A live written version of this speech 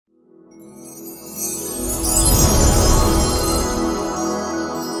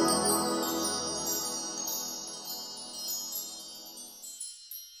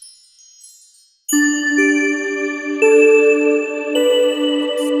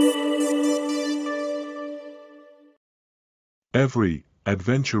Every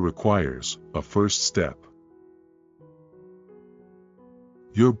adventure requires a first step.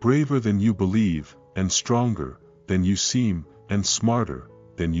 You're braver than you believe, and stronger than you seem, and smarter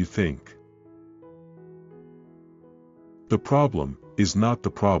than you think. The problem is not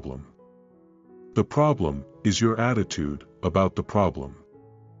the problem. The problem is your attitude about the problem.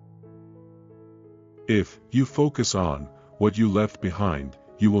 If you focus on what you left behind,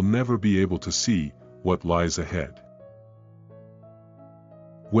 you will never be able to see what lies ahead.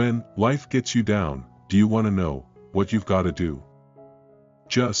 When life gets you down, do you want to know what you've got to do?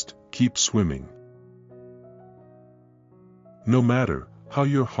 Just keep swimming. No matter how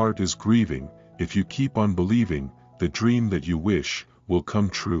your heart is grieving, if you keep on believing, the dream that you wish will come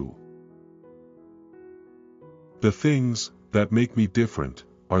true. The things that make me different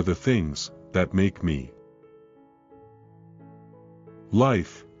are the things that make me.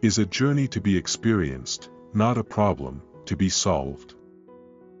 Life is a journey to be experienced, not a problem to be solved.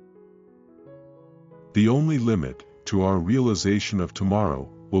 The only limit to our realization of tomorrow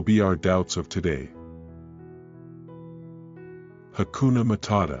will be our doubts of today. Hakuna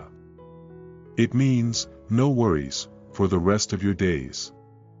Matata. It means no worries for the rest of your days.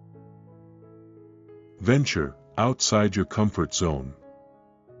 Venture outside your comfort zone.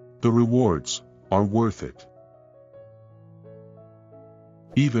 The rewards are worth it.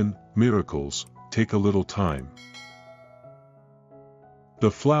 Even miracles take a little time.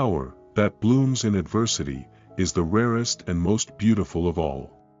 The flower that blooms in adversity is the rarest and most beautiful of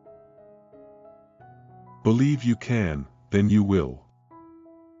all. Believe you can, then you will.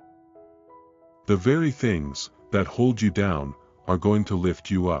 The very things that hold you down are going to lift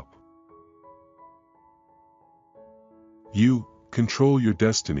you up. You control your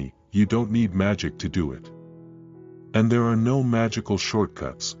destiny, you don't need magic to do it. And there are no magical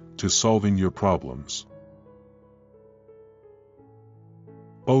shortcuts to solving your problems.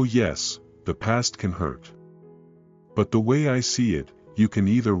 Oh yes, the past can hurt. But the way I see it, you can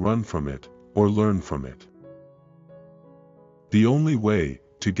either run from it, or learn from it. The only way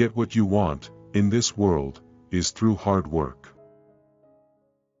to get what you want in this world is through hard work.